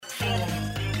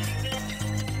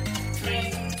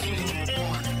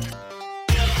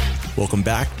Welcome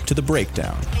back to The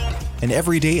Breakdown, an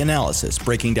everyday analysis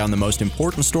breaking down the most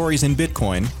important stories in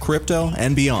Bitcoin, crypto,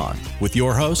 and beyond, with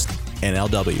your host,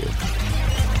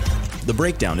 NLW. The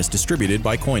Breakdown is distributed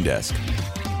by CoinDesk.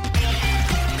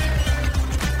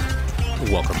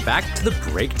 Welcome back to The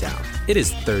Breakdown. It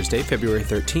is Thursday, February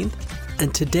 13th,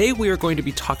 and today we are going to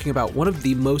be talking about one of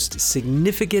the most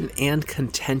significant and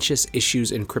contentious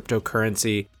issues in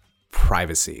cryptocurrency,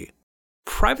 privacy.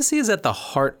 Privacy is at the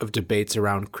heart of debates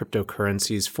around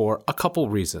cryptocurrencies for a couple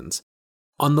reasons.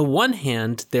 On the one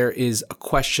hand, there is a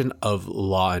question of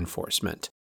law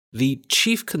enforcement. The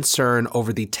chief concern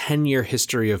over the 10-year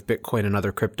history of Bitcoin and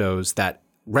other cryptos that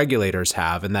regulators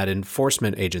have and that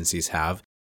enforcement agencies have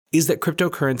is that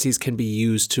cryptocurrencies can be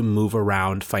used to move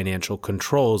around financial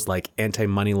controls like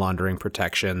anti-money laundering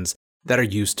protections that are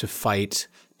used to fight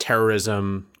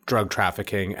terrorism, drug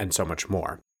trafficking, and so much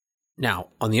more. Now,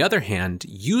 on the other hand,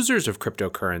 users of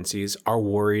cryptocurrencies are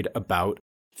worried about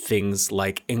things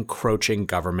like encroaching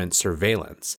government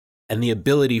surveillance and the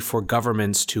ability for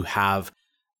governments to have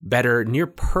better, near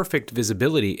perfect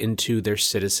visibility into their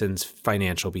citizens'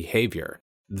 financial behavior.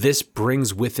 This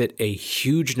brings with it a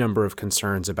huge number of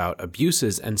concerns about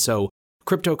abuses, and so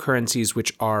cryptocurrencies,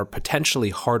 which are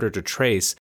potentially harder to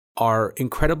trace, are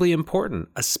incredibly important,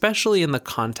 especially in the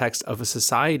context of a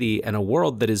society and a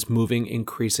world that is moving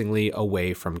increasingly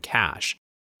away from cash.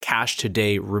 Cash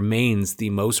today remains the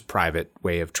most private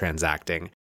way of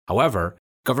transacting. However,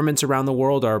 governments around the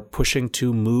world are pushing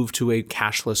to move to a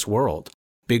cashless world.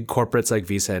 Big corporates like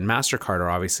Visa and MasterCard are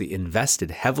obviously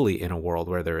invested heavily in a world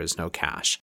where there is no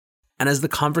cash. And as the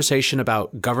conversation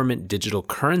about government digital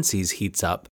currencies heats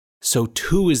up, so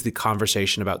too is the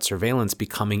conversation about surveillance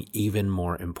becoming even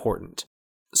more important.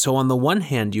 So on the one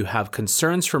hand, you have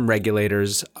concerns from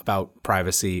regulators about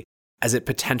privacy as it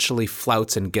potentially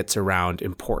flouts and gets around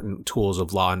important tools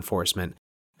of law enforcement.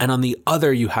 And on the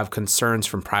other, you have concerns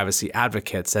from privacy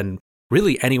advocates and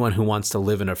really anyone who wants to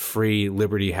live in a free,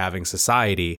 liberty-having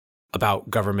society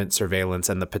about government surveillance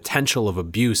and the potential of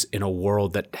abuse in a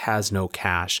world that has no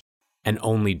cash and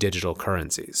only digital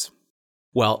currencies.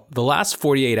 Well, the last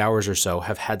 48 hours or so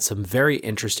have had some very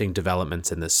interesting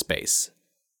developments in this space.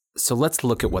 So let's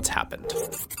look at what's happened.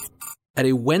 At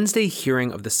a Wednesday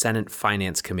hearing of the Senate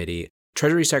Finance Committee,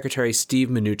 Treasury Secretary Steve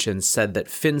Mnuchin said that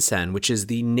FinCEN, which is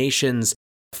the nation's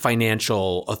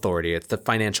financial authority, it's the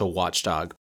financial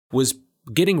watchdog, was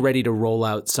getting ready to roll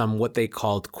out some what they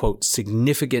called, quote,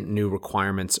 significant new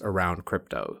requirements around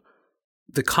crypto.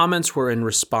 The comments were in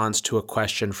response to a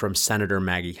question from Senator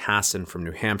Maggie Hassan from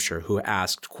New Hampshire, who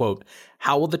asked, quote,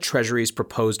 how will the Treasury's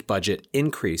proposed budget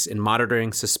increase in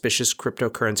monitoring suspicious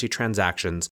cryptocurrency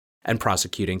transactions and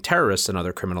prosecuting terrorists and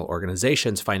other criminal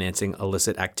organizations financing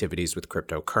illicit activities with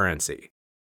cryptocurrency?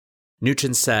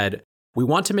 Mnuchin said, we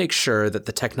want to make sure that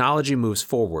the technology moves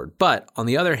forward, but on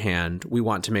the other hand, we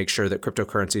want to make sure that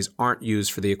cryptocurrencies aren't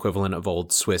used for the equivalent of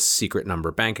old Swiss secret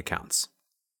number bank accounts.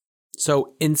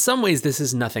 So in some ways, this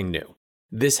is nothing new.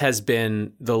 This has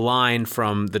been the line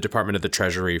from the Department of the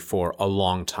Treasury for a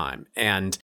long time.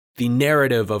 And the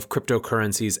narrative of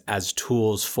cryptocurrencies as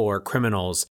tools for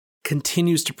criminals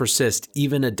continues to persist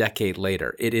even a decade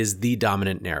later. It is the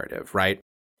dominant narrative, right?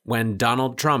 When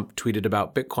Donald Trump tweeted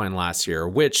about Bitcoin last year,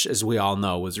 which, as we all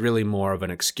know, was really more of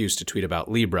an excuse to tweet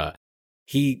about Libra,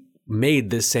 he made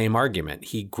this same argument.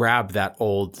 He grabbed that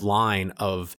old line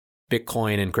of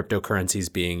Bitcoin and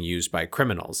cryptocurrencies being used by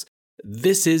criminals.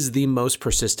 This is the most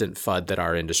persistent FUD that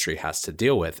our industry has to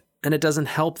deal with. And it doesn't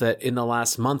help that in the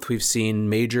last month, we've seen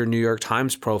major New York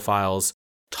Times profiles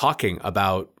talking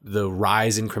about the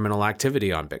rise in criminal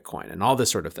activity on Bitcoin and all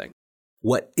this sort of thing.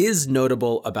 What is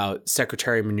notable about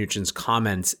Secretary Mnuchin's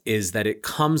comments is that it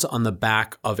comes on the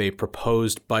back of a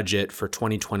proposed budget for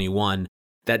 2021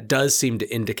 that does seem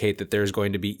to indicate that there's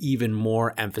going to be even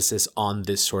more emphasis on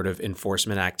this sort of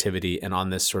enforcement activity and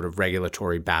on this sort of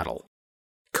regulatory battle.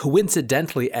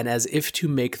 Coincidentally, and as if to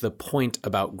make the point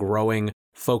about growing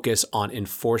focus on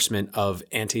enforcement of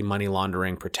anti-money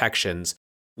laundering protections,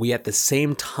 we at the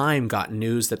same time got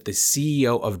news that the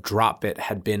CEO of Dropbit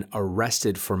had been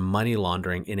arrested for money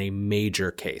laundering in a major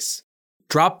case.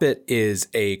 Dropbit is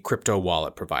a crypto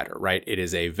wallet provider, right? It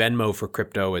is a Venmo for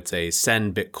crypto. It's a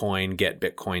send Bitcoin, get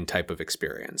Bitcoin type of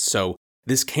experience. So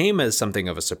this came as something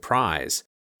of a surprise.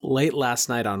 Late last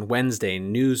night on Wednesday,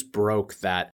 news broke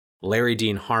that Larry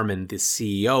Dean Harmon, the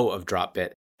CEO of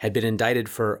Dropbit, had been indicted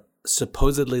for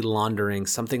supposedly laundering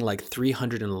something like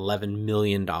 $311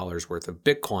 million worth of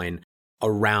Bitcoin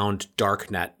around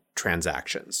darknet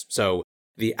transactions. So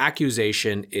the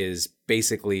accusation is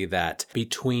basically that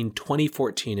between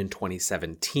 2014 and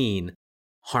 2017,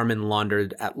 Harman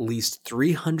laundered at least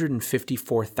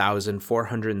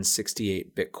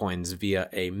 354,468 Bitcoins via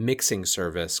a mixing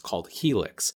service called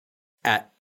Helix.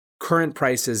 At current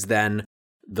prices then,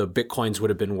 the Bitcoins would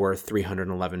have been worth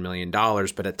 $311 million,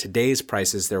 but at today's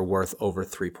prices, they're worth over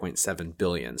 $3.7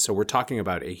 billion. So we're talking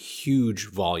about a huge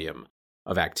volume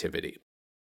of activity.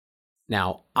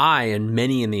 Now, I and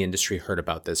many in the industry heard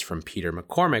about this from Peter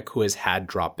McCormack, who has had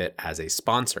Dropbit as a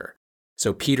sponsor.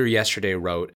 So Peter yesterday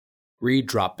wrote, "Read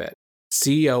Dropbit.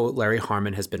 CEO Larry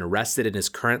Harman has been arrested and is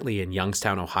currently in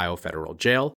Youngstown, Ohio federal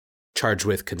jail, charged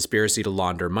with conspiracy to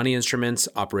launder money instruments,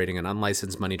 operating an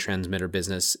unlicensed money transmitter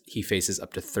business. He faces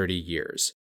up to 30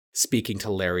 years. Speaking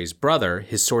to Larry's brother,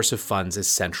 his source of funds is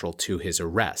central to his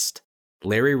arrest.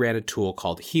 Larry ran a tool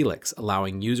called Helix,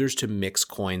 allowing users to mix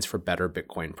coins for better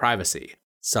Bitcoin privacy.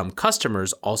 Some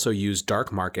customers also use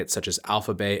dark markets such as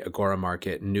Alphabay, Agora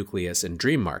Market, Nucleus, and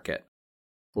Dream Market.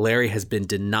 Larry has been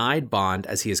denied bond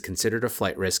as he is considered a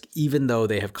flight risk, even though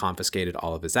they have confiscated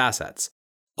all of his assets.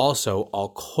 Also,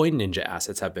 all CoinNinja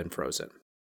assets have been frozen.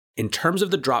 In terms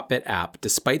of the Dropbit app,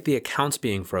 despite the accounts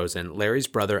being frozen, Larry's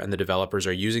brother and the developers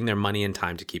are using their money and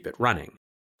time to keep it running.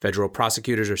 Federal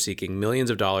prosecutors are seeking millions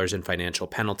of dollars in financial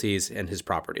penalties and his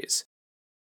properties.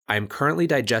 I am currently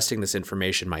digesting this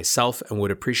information myself and would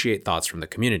appreciate thoughts from the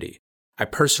community. I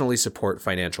personally support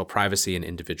financial privacy and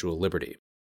individual liberty.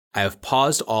 I have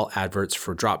paused all adverts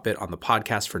for Dropbit on the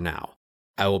podcast for now.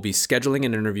 I will be scheduling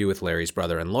an interview with Larry's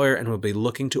brother and lawyer and will be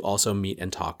looking to also meet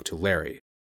and talk to Larry."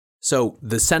 So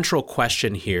the central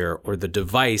question here, or the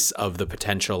device of the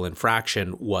potential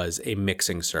infraction, was a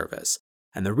mixing service.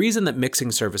 And the reason that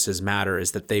mixing services matter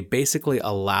is that they basically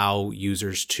allow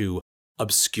users to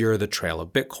obscure the trail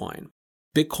of Bitcoin.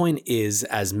 Bitcoin is,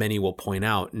 as many will point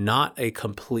out, not a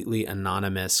completely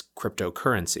anonymous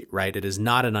cryptocurrency, right? It is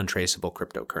not an untraceable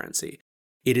cryptocurrency.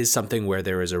 It is something where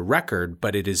there is a record,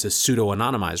 but it is a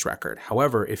pseudo-anonymized record.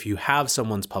 However, if you have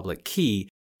someone's public key,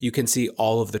 you can see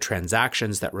all of the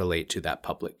transactions that relate to that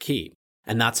public key.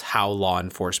 And that's how law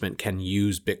enforcement can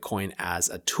use Bitcoin as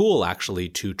a tool, actually,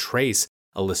 to trace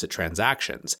illicit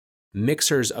transactions.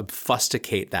 Mixers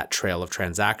obfuscate that trail of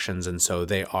transactions, and so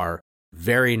they are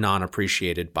very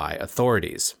non-appreciated by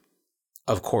authorities.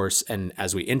 Of course, and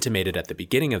as we intimated at the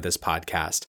beginning of this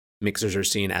podcast, mixers are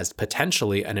seen as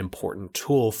potentially an important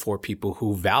tool for people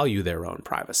who value their own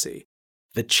privacy.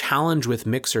 The challenge with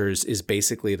mixers is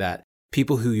basically that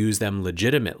people who use them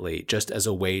legitimately, just as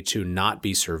a way to not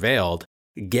be surveilled,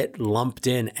 get lumped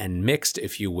in and mixed,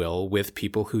 if you will, with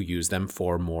people who use them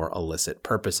for more illicit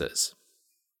purposes.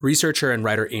 Researcher and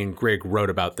writer Ian Grigg wrote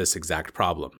about this exact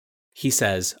problem. He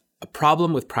says, "A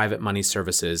problem with private money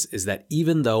services is that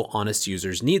even though honest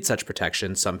users need such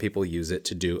protection, some people use it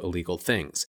to do illegal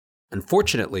things.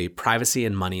 Unfortunately, privacy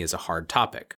and money is a hard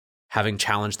topic, having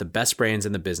challenged the best brains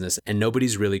in the business, and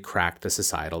nobody's really cracked the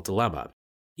societal dilemma.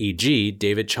 E.g.,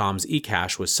 David Chaum's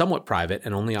eCash was somewhat private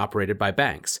and only operated by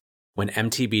banks. When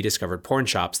MTB discovered porn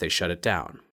shops, they shut it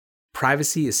down.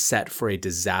 Privacy is set for a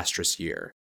disastrous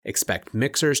year. Expect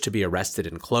mixers to be arrested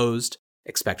and closed.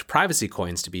 Expect privacy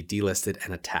coins to be delisted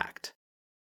and attacked.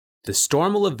 The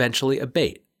storm will eventually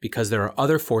abate because there are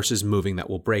other forces moving that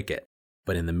will break it.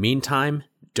 But in the meantime,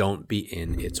 don't be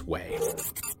in its way."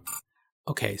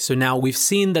 Okay, so now we've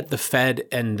seen that the Fed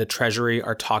and the Treasury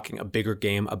are talking a bigger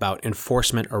game about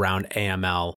enforcement around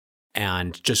AML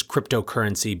and just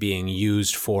cryptocurrency being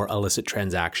used for illicit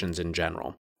transactions in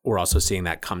general. We're also seeing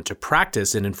that come to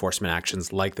practice in enforcement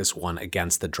actions like this one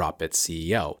against the Dropbit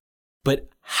CEO. But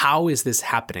how is this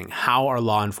happening? How are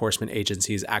law enforcement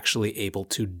agencies actually able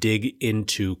to dig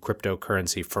into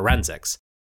cryptocurrency forensics?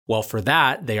 Well, for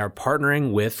that, they are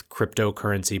partnering with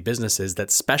cryptocurrency businesses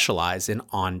that specialize in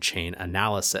on-chain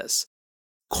analysis.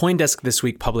 CoinDesk this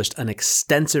week published an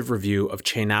extensive review of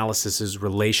Chainalysis'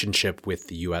 relationship with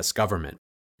the US government.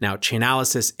 Now,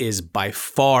 Chainalysis is by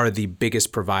far the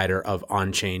biggest provider of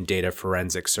on-chain data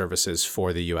forensic services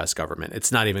for the US government.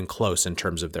 It's not even close in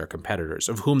terms of their competitors,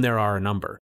 of whom there are a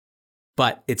number.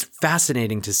 But it's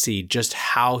fascinating to see just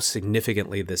how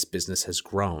significantly this business has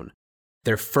grown.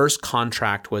 Their first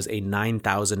contract was a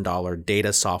 $9,000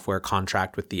 data software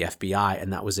contract with the FBI,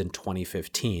 and that was in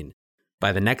 2015.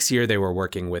 By the next year, they were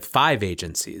working with 5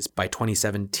 agencies. By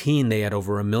 2017, they had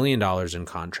over $1 million in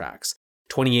contracts.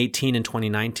 2018 and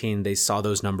 2019, they saw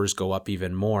those numbers go up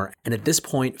even more. And at this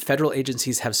point, federal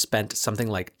agencies have spent something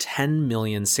like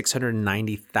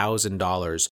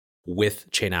 $10,690,000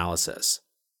 with Chainalysis.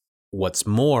 What's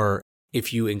more,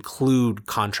 if you include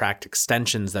contract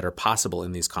extensions that are possible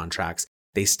in these contracts,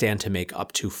 they stand to make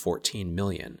up to $14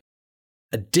 million.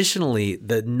 Additionally,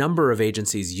 the number of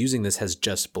agencies using this has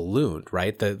just ballooned,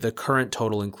 right? The current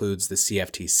total includes the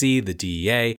CFTC, the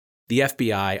DEA, the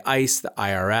FBI, ICE, the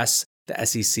IRS, the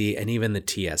SEC, and even the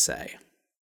TSA.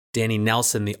 Danny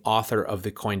Nelson, the author of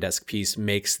the CoinDesk piece,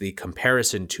 makes the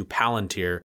comparison to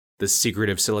Palantir, the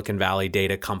secretive Silicon Valley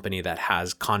data company that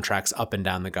has contracts up and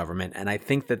down the government. And I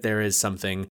think that there is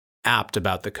something apt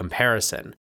about the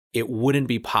comparison. It wouldn't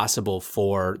be possible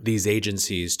for these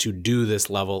agencies to do this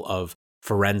level of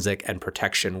forensic and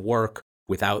protection work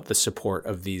without the support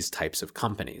of these types of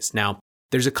companies. Now,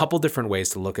 there's a couple different ways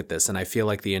to look at this, and I feel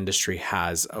like the industry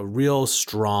has a real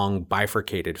strong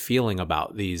bifurcated feeling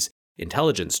about these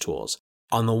intelligence tools.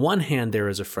 On the one hand, there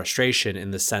is a frustration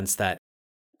in the sense that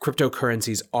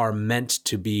cryptocurrencies are meant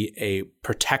to be a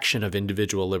protection of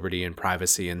individual liberty and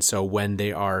privacy. And so when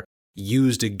they are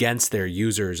used against their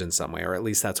users in some way, or at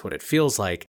least that's what it feels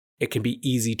like, it can be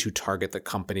easy to target the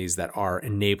companies that are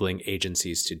enabling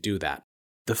agencies to do that.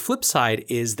 The flip side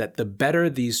is that the better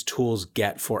these tools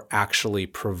get for actually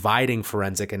providing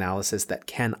forensic analysis that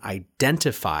can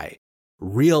identify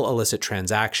real illicit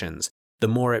transactions, the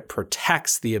more it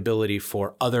protects the ability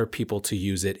for other people to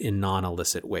use it in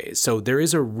non-illicit ways. So there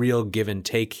is a real give and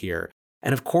take here.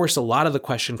 And of course, a lot of the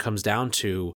question comes down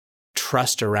to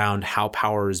trust around how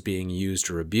power is being used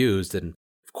or abused. And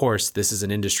of course, this is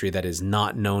an industry that is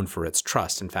not known for its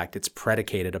trust. In fact, it's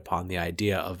predicated upon the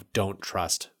idea of don't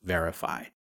trust, verify.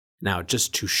 Now,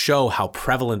 just to show how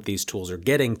prevalent these tools are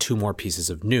getting, two more pieces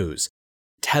of news.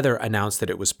 Tether announced that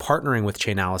it was partnering with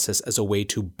Chainalysis as a way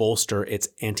to bolster its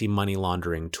anti-money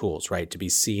laundering tools, right, to be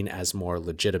seen as more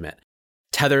legitimate.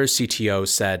 Tether's CTO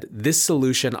said, "This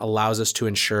solution allows us to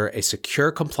ensure a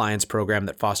secure compliance program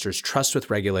that fosters trust with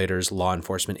regulators, law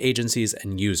enforcement agencies,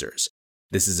 and users.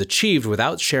 This is achieved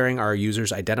without sharing our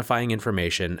users' identifying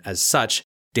information. As such,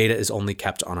 data is only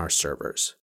kept on our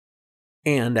servers."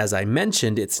 And as I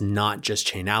mentioned, it's not just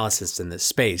Chainalysis in this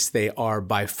space. They are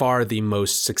by far the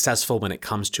most successful when it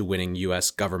comes to winning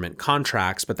US government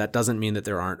contracts, but that doesn't mean that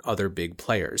there aren't other big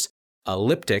players.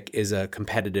 Elliptic is a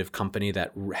competitive company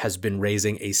that has been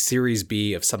raising a Series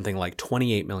B of something like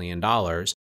 $28 million.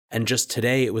 And just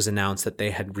today, it was announced that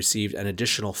they had received an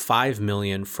additional $5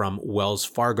 million from Wells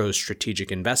Fargo's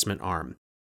strategic investment arm.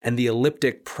 And the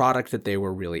Elliptic product that they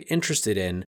were really interested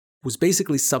in was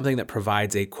basically something that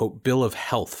provides a, quote, bill of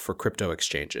health for crypto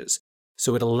exchanges.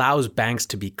 So it allows banks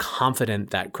to be confident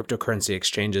that cryptocurrency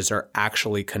exchanges are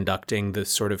actually conducting the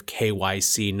sort of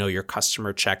KYC, know your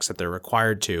customer checks that they're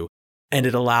required to. And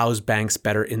it allows banks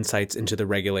better insights into the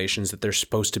regulations that they're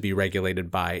supposed to be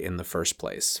regulated by in the first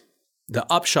place. The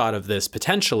upshot of this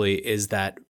potentially is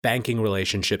that banking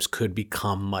relationships could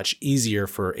become much easier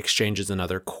for exchanges and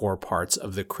other core parts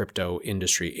of the crypto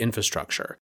industry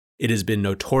infrastructure. It has been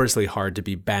notoriously hard to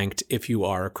be banked if you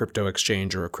are a crypto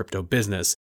exchange or a crypto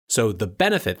business. So the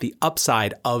benefit, the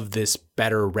upside of this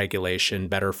better regulation,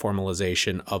 better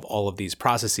formalization of all of these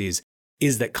processes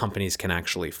is that companies can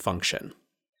actually function.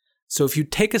 So if you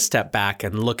take a step back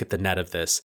and look at the net of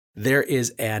this, there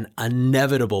is an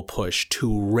inevitable push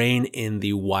to rein in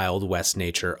the Wild West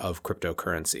nature of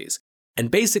cryptocurrencies. And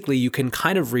basically, you can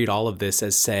kind of read all of this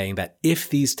as saying that if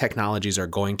these technologies are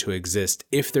going to exist,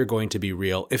 if they're going to be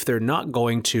real, if they're not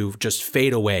going to just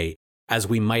fade away as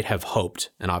we might have hoped,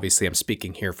 and obviously I'm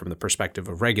speaking here from the perspective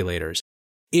of regulators,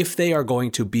 if they are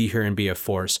going to be here and be a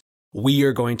force, we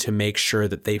are going to make sure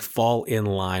that they fall in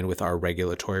line with our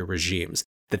regulatory regimes,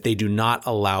 that they do not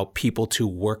allow people to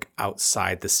work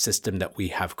outside the system that we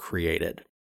have created.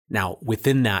 Now,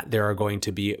 within that, there are going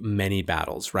to be many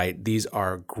battles, right? These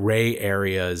are gray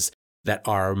areas that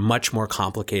are much more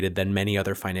complicated than many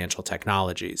other financial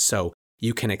technologies. So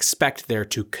you can expect there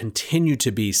to continue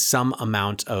to be some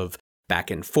amount of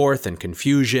back and forth and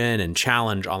confusion and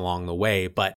challenge along the way.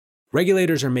 But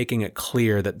regulators are making it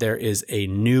clear that there is a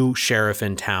new sheriff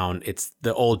in town. It's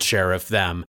the old sheriff,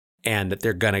 them, and that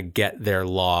they're going to get their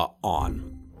law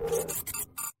on.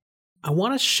 I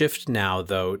want to shift now,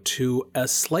 though, to a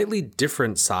slightly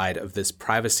different side of this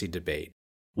privacy debate,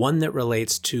 one that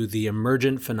relates to the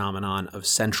emergent phenomenon of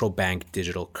central bank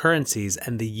digital currencies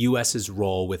and the US's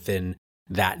role within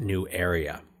that new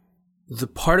area. The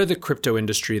part of the crypto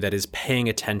industry that is paying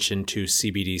attention to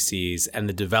CBDCs and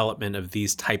the development of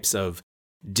these types of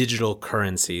digital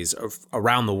currencies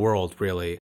around the world,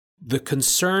 really, the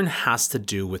concern has to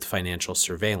do with financial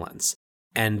surveillance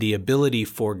and the ability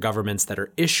for governments that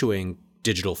are issuing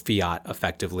digital fiat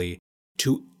effectively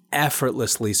to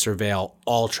effortlessly surveil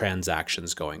all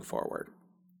transactions going forward.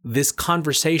 This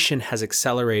conversation has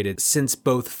accelerated since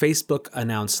both Facebook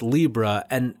announced Libra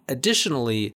and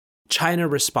additionally, China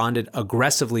responded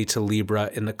aggressively to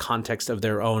Libra in the context of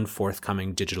their own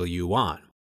forthcoming digital yuan.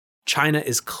 China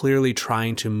is clearly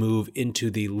trying to move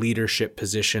into the leadership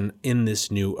position in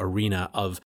this new arena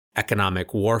of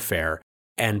economic warfare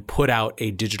and put out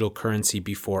a digital currency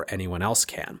before anyone else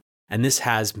can. And this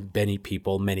has many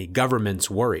people, many governments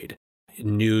worried.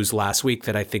 News last week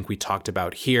that I think we talked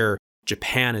about here,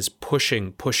 Japan is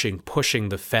pushing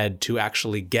the Fed to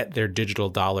actually get their digital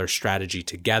dollar strategy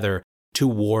together to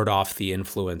ward off the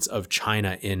influence of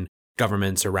China in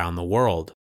governments around the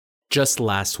world. Just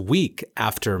last week,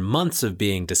 after months of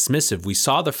being dismissive, we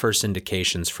saw the first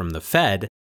indications from the Fed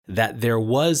that there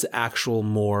was actual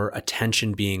more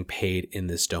attention being paid in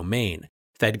this domain.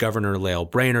 Fed Governor Lael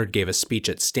Brainerd gave a speech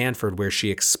at Stanford where she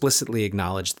explicitly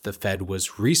acknowledged that the Fed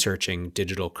was researching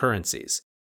digital currencies.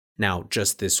 Now,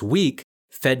 just this week,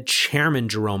 Fed Chairman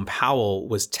Jerome Powell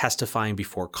was testifying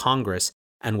before Congress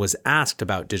and was asked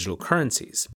about digital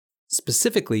currencies.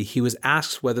 Specifically, he was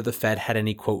asked whether the Fed had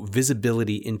any, quote,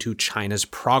 visibility into China's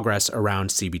progress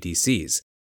around CBDCs.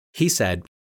 He said,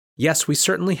 "Yes, we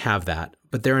certainly have that,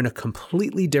 but they're in a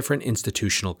completely different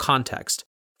institutional context.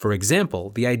 For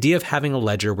example, the idea of having a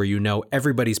ledger where you know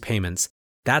everybody's payments,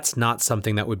 that's not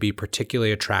something that would be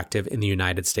particularly attractive in the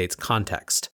United States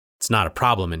context. It's not a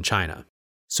problem in China."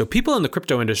 So people in the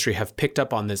crypto industry have picked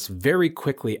up on this very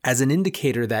quickly as an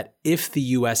indicator that if the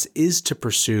US is to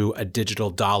pursue a digital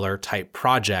dollar type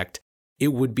project, it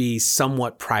would be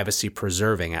somewhat privacy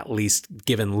preserving, at least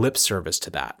given lip service to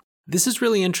that. This is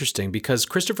really interesting because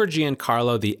Christopher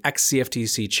Giancarlo, the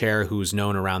ex-CFTC chair who's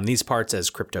known around these parts as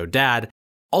Crypto Dad,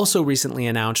 also recently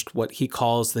announced what he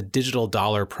calls the Digital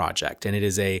Dollar Project, and it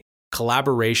is a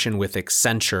collaboration with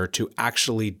Accenture to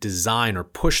actually design or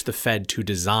push the Fed to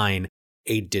design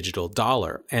a digital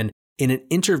dollar. And in an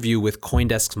interview with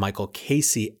CoinDesk's Michael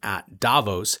Casey at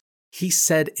Davos, he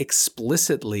said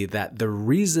explicitly that the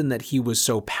reason that he was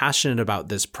so passionate about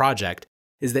this project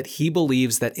is that he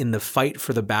believes that in the fight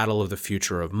for the battle of the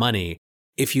future of money,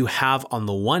 if you have on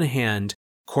the one hand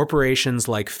corporations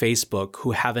like Facebook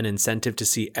who have an incentive to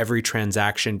see every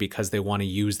transaction because they want to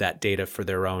use that data for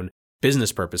their own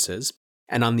business purposes,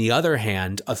 and on the other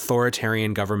hand,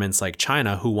 authoritarian governments like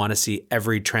China who want to see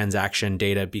every transaction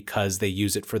data because they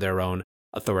use it for their own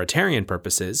authoritarian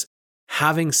purposes,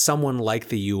 having someone like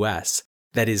the US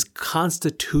that is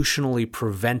constitutionally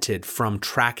prevented from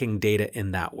tracking data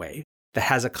in that way, that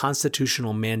has a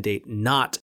constitutional mandate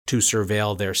not to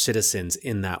surveil their citizens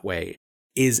in that way,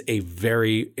 is a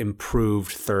very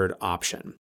improved third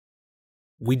option.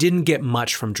 We didn't get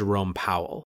much from Jerome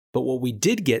Powell. But what we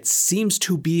did get seems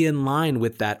to be in line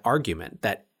with that argument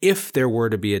that if there were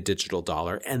to be a digital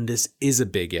dollar, and this is a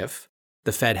big if,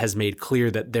 the Fed has made clear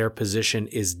that their position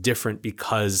is different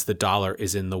because the dollar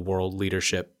is in the world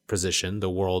leadership position, the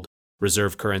world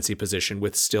reserve currency position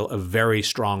with still a very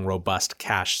strong, robust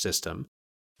cash system.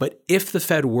 But if the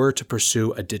Fed were to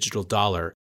pursue a digital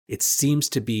dollar, it seems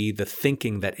to be the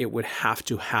thinking that it would have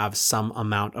to have some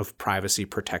amount of privacy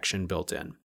protection built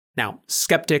in. Now,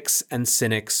 skeptics and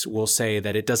cynics will say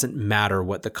that it doesn't matter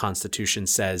what the Constitution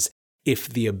says if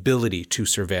the ability to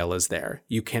surveil is there.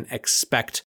 You can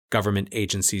expect government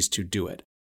agencies to do it.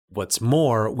 What's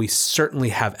more, we certainly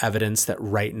have evidence that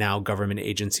right now government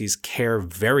agencies care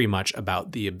very much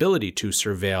about the ability to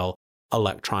surveil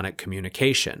electronic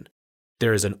communication.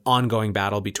 There is an ongoing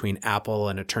battle between Apple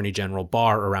and Attorney General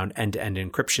Barr around end-to-end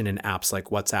encryption in apps like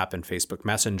WhatsApp and Facebook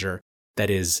Messenger that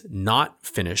is not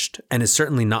finished and is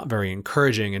certainly not very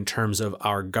encouraging in terms of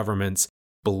our government's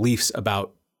beliefs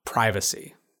about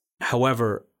privacy.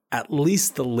 However, at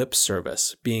least the lip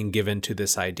service being given to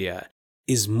this idea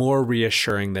is more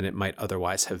reassuring than it might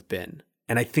otherwise have been.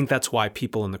 And I think that's why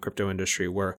people in the crypto industry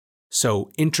were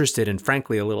so interested and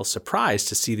frankly a little surprised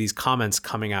to see these comments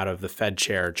coming out of the Fed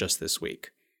chair just this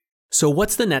week. So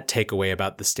what's the net takeaway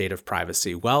about the state of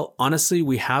privacy? Well, honestly,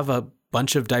 we have a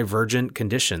bunch of divergent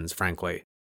conditions, frankly.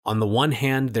 On the one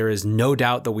hand, there is no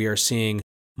doubt that we are seeing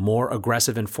more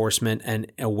aggressive enforcement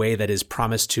and a way that is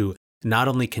promised to not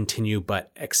only continue but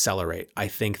accelerate. I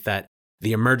think that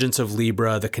the emergence of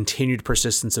Libra, the continued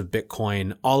persistence of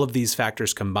Bitcoin, all of these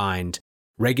factors combined,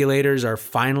 regulators are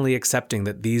finally accepting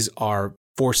that these are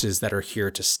forces that are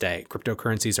here to stay.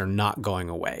 Cryptocurrencies are not going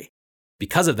away.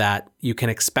 Because of that, you can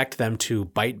expect them to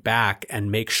bite back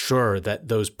and make sure that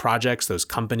those projects, those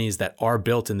companies that are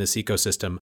built in this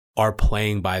ecosystem are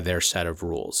playing by their set of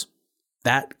rules.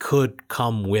 That could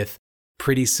come with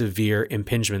pretty severe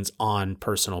impingements on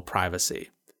personal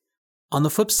privacy. On the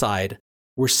flip side,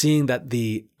 we're seeing that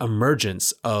the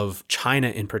emergence of China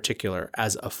in particular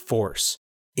as a force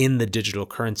in the digital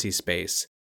currency space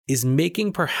is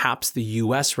making perhaps the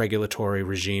US regulatory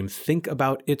regime think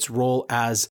about its role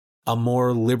as a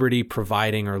more liberty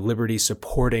providing or liberty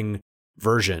supporting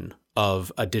version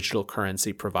of a digital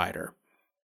currency provider.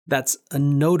 That's a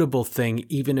notable thing,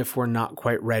 even if we're not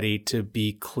quite ready to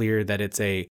be clear that it's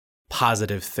a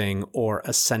positive thing or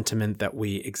a sentiment that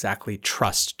we exactly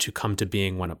trust to come to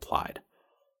being when applied.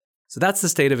 So that's the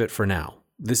state of it for now.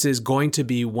 This is going to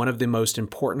be one of the most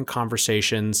important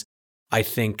conversations, I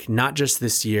think, not just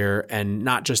this year and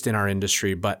not just in our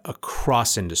industry, but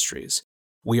across industries.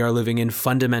 We are living in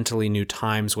fundamentally new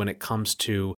times when it comes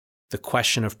to the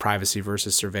question of privacy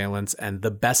versus surveillance, and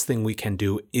the best thing we can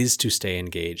do is to stay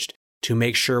engaged, to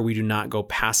make sure we do not go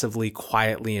passively,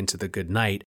 quietly into the good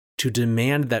night, to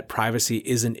demand that privacy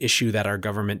is an issue that our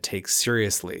government takes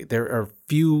seriously. There are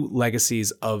few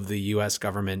legacies of the US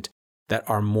government that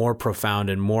are more profound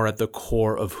and more at the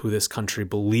core of who this country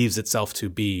believes itself to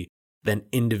be than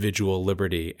individual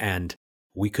liberty. And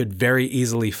we could very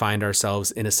easily find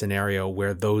ourselves in a scenario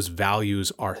where those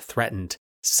values are threatened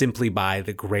simply by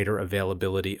the greater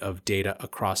availability of data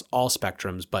across all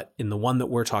spectrums, but in the one that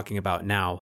we're talking about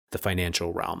now, the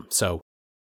financial realm. So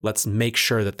let's make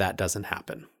sure that that doesn't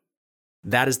happen.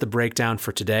 That is the breakdown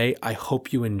for today. I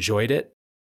hope you enjoyed it.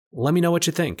 Let me know what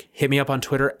you think. Hit me up on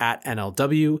Twitter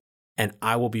 @NLW, and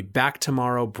I will be back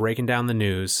tomorrow breaking down the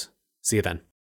news. See you then.